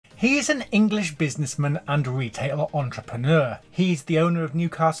He is an English businessman and retail entrepreneur. He is the owner of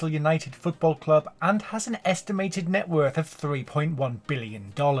Newcastle United Football Club and has an estimated net worth of $3.1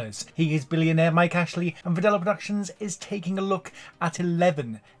 billion. He is Billionaire Mike Ashley, and Vidello Productions is taking a look at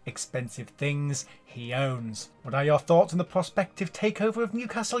 11 expensive things he owns. What are your thoughts on the prospective takeover of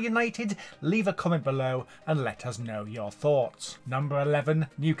Newcastle United? Leave a comment below and let us know your thoughts. Number 11.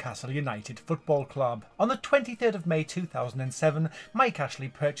 Newcastle United Football Club. On the 23rd of May 2007, Mike Ashley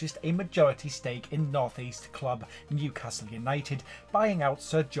purchased a majority stake in North East club Newcastle United, buying out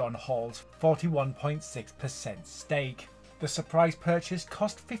Sir John Hall's 41.6% stake. The surprise purchase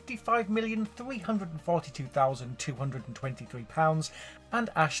cost £55,342,223, and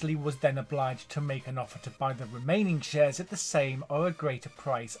Ashley was then obliged to make an offer to buy the remaining shares at the same or a greater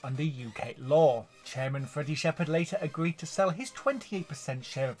price under UK law. Chairman Freddie Shepherd later agreed to sell his 28%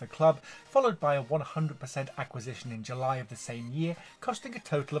 share of the club, followed by a 100% acquisition in July of the same year, costing a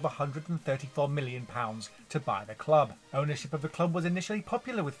total of £134 million to buy the club. Ownership of the club was initially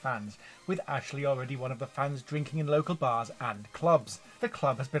popular with fans, with Ashley already one of the fans drinking in local bars and clubs. The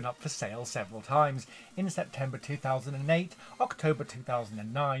club has been up for sale several times, in September 2008, October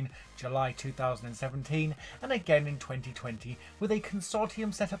 2009, July 2017 and again in 2020, with a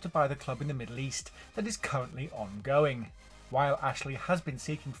consortium set up to buy the club in the Middle East that is currently ongoing. While Ashley has been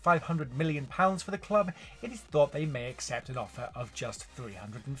seeking £500 million for the club, it is thought they may accept an offer of just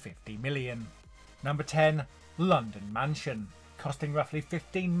 £350 million. Number 10. London Mansion. Costing roughly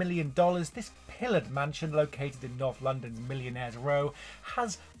 $15 million, this pillared mansion located in North London's Millionaires Row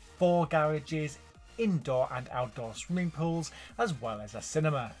has 4 garages, indoor and outdoor swimming pools, as well as a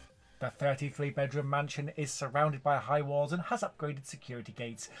cinema. The 33-bedroom mansion is surrounded by high walls and has upgraded security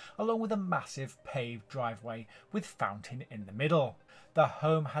gates, along with a massive paved driveway with fountain in the middle. The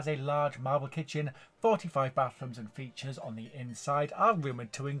home has a large marble kitchen, 45 bathrooms, and features on the inside are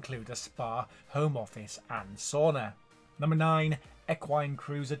rumoured to include a spa, home office and sauna. Number 9. Equine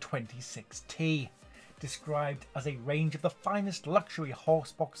Cruiser 26T. Described as a range of the finest luxury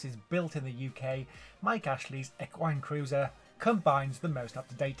horse boxes built in the UK, Mike Ashley's Equine Cruiser combines the most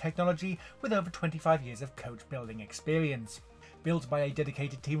up-to-date technology with over 25 years of coach building experience. Built by a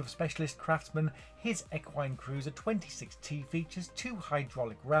dedicated team of specialist craftsmen, his Equine Cruiser 26T features 2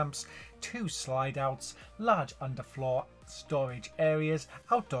 hydraulic ramps, 2 slide-outs, large underfloor storage areas,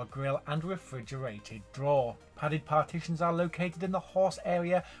 outdoor grill and refrigerated drawer. Padded partitions are located in the horse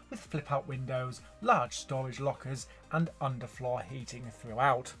area with flip-out windows, large storage lockers and underfloor heating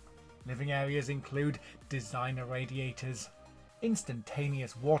throughout. Living areas include designer radiators,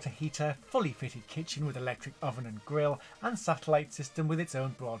 instantaneous water heater, fully fitted kitchen with electric oven and grill, and satellite system with its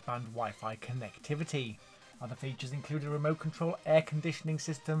own broadband Wi-Fi connectivity. Other features include a remote control air conditioning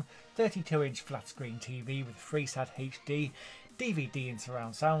system, 32-inch flat screen TV with FreeSat HD, DVD and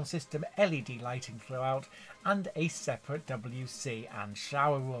surround sound system, LED lighting throughout, and a separate WC and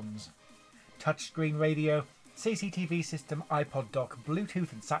shower rooms. Touchscreen radio, CCTV system, iPod dock,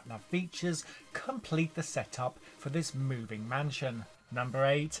 Bluetooth and sat-nav features complete the setup for this moving mansion. Number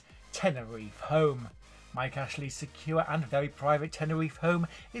 8. Tenerife Home. Mike Ashley's secure and very private Tenerife home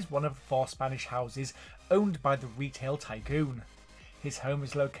is one of 4 Spanish houses owned by the retail tycoon. His home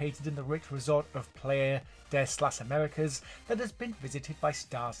is located in the rich resort of Playa de las Americas that has been visited by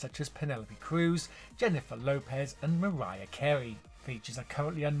stars such as Penelope Cruz, Jennifer Lopez and Mariah Carey. Features are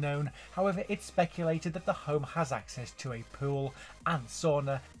currently unknown, however it's speculated that the home has access to a pool and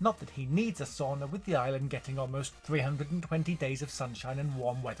sauna, not that he needs a sauna with the island getting almost 320 days of sunshine and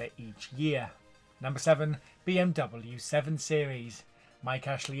warm weather each year. Number 7. BMW 7 Series. Mike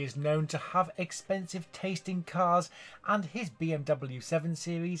Ashley is known to have expensive taste in cars, and his BMW 7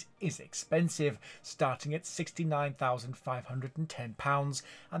 Series is expensive, starting at £69,510,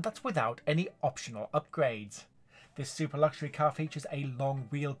 and that's without any optional upgrades. This super luxury car features a long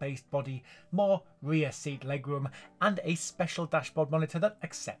wheel-based body, more rear seat legroom, and a special dashboard monitor that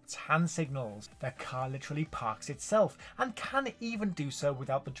accepts hand signals. The car literally parks itself and can even do so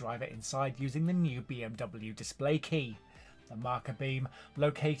without the driver inside using the new BMW display key. The marker beam,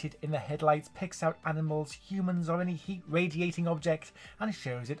 located in the headlights, picks out animals, humans or any heat radiating object and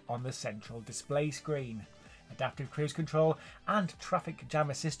shows it on the central display screen. Adaptive cruise control and traffic jam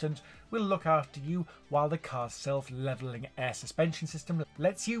assistant will look after you, while the car's self-leveling air suspension system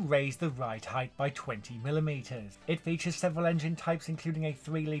lets you raise the ride height by 20mm. It features several engine types, including a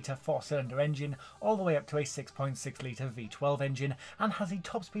 3-litre 4-cylinder engine all the way up to a 6.6-litre V12 engine, and has a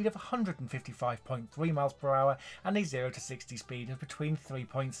top speed of 155.3 miles per hour and a 0 to 60 speed of between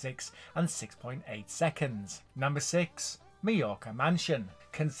 3.6 and 6.8 seconds. Number 6. Mallorca Mansion.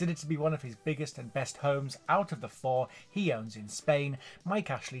 Considered to be one of his biggest and best homes out of the 4 he owns in Spain, Mike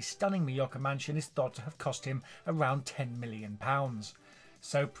Ashley's stunning Mallorca mansion is thought to have cost him around £10 million.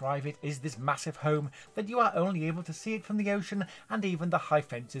 So private is this massive home that you are only able to see it from the ocean, and even the high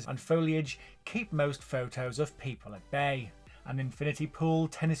fences and foliage keep most photos of people at bay. An infinity pool,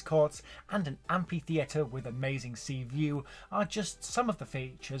 tennis courts and an amphitheatre with amazing sea view are just some of the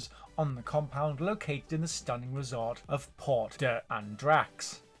features on the compound located in the stunning resort of Port de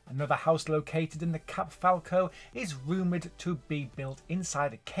Andrax. Another house located in the Cap Falco is rumoured to be built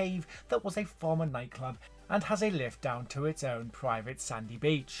inside a cave that was a former nightclub and has a lift down to its own private sandy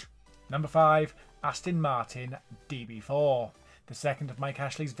beach. Number 5. Aston Martin DB4. The second of Mike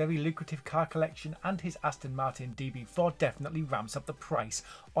Ashley's very lucrative car collection, and his Aston Martin DB4 definitely ramps up the price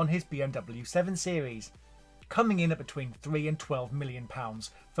on his BMW 7 Series, coming in at between £3 and £12 million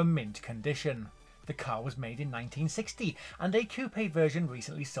for mint condition. The car was made in 1960, and a coupe version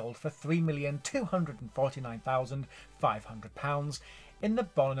recently sold for £3,249,500 in the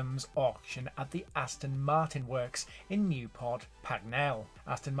Bonhams auction at the Aston Martin Works in Newport Pagnell.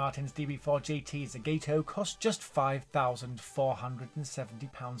 Aston Martin's DB4 GT Zagato cost just £5,470 in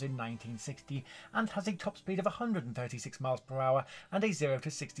 1960 and has a top speed of 136 miles per hour and a 0 to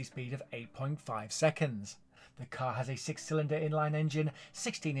 60 speed of 8.5 seconds. The car has a 6-cylinder inline engine,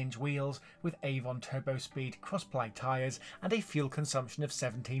 16-inch wheels with Avon turbo speed cross-ply tyres and a fuel consumption of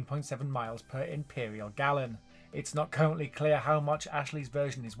 17.7 miles per imperial gallon. It's not currently clear how much Ashley's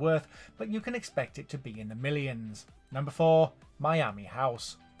version is worth, but you can expect it to be in the millions. Number 4. Miami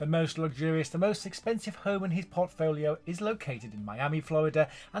House. The most luxurious, the most expensive home in his portfolio is located in Miami, Florida,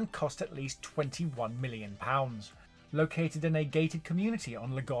 and cost at least £21 million. Located in a gated community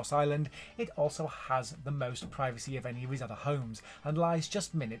on Lagos Island, it also has the most privacy of any of his other homes and lies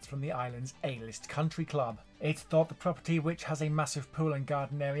just minutes from the island's A-list country club. It's thought the property, which has a massive pool and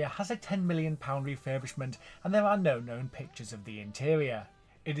garden area, has a £10 million refurbishment, and there are no known pictures of the interior.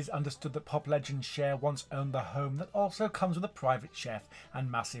 It is understood that pop legend Cher once owned the home that also comes with a private chef and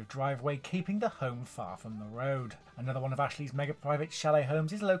massive driveway, keeping the home far from the road. Another one of Ashley's mega private chalet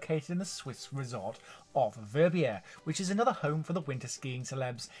homes is located in the Swiss resort of Verbier, which is another home for the winter skiing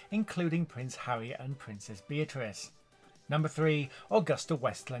celebs, including Prince Harry and Princess Beatrice. Number 3. Augusta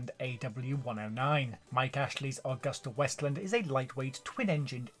Westland AW109. Mike Ashley's Augusta Westland is a lightweight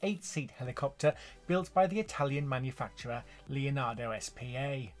twin-engined 8-seat helicopter built by the Italian manufacturer Leonardo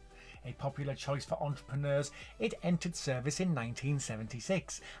SPA. A popular choice for entrepreneurs, it entered service in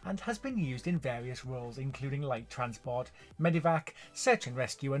 1976 and has been used in various roles including light transport, medevac, search and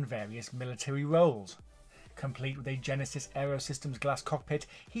rescue and various military roles. Complete with a Genesis Aerosystems glass cockpit,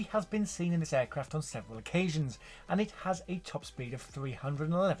 he has been seen in this aircraft on several occasions, and it has a top speed of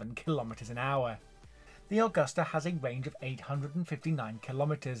 311 km an hour. The Augusta has a range of 859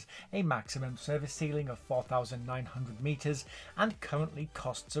 km, a maximum service ceiling of 4,900 metres, and currently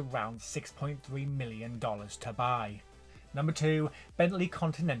costs around $6.3 million to buy. Number 2. Bentley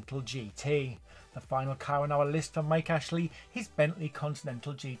Continental GT. The final car on our list for Mike Ashley, his Bentley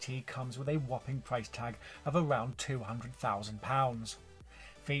Continental GT comes with a whopping price tag of around £200,000.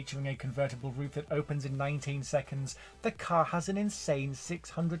 Featuring a convertible roof that opens in 19 seconds, the car has an insane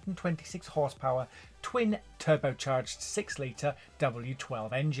 626 horsepower, twin turbocharged 6-litre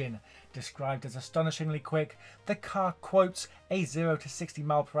W12 engine. Described as astonishingly quick, the car quotes a 0 to 60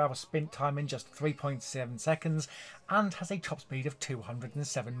 mph spin time in just 3.7 seconds and has a top speed of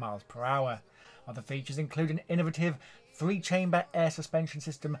 207 miles per hour. Other features include an innovative 3-chamber air suspension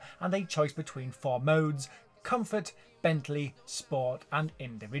system and a choice between 4 modes: Comfort, Bentley, Sport and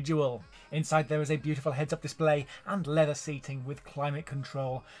Individual. Inside there is a beautiful heads-up display and leather seating with climate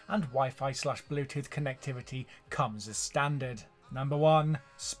control, and Wi-Fi/Bluetooth connectivity comes as standard. Number 1.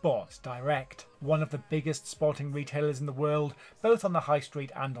 Sports Direct. One of the biggest sporting retailers in the world, both on the high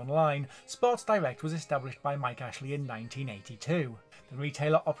street and online, Sports Direct was established by Mike Ashley in 1982. The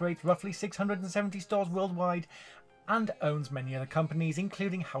retailer operates roughly 670 stores worldwide and owns many other companies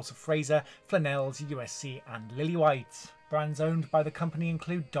including House of Fraser, Flanell's, USC and Lillywhites. Brands owned by the company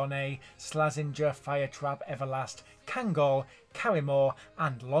include Donné, Slazenger, Firetrap, Everlast, Kangol, Carrymore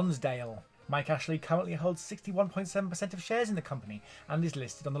and Lonsdale. Mike Ashley currently holds 61.7% of shares in the company and is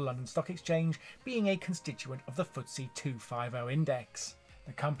listed on the London Stock Exchange, being a constituent of the FTSE 250 index.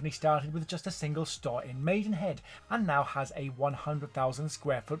 The company started with just a single store in Maidenhead and now has a 100,000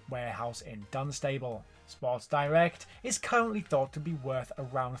 square foot warehouse in Dunstable. Sports Direct is currently thought to be worth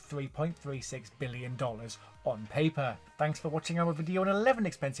around $3.36 billion on paper. Thanks for watching our video on 11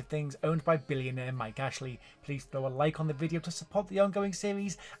 expensive things owned by billionaire Mike Ashley. Please throw a like on the video to support the ongoing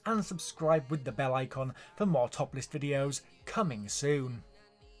series and subscribe with the bell icon for more top list videos coming soon.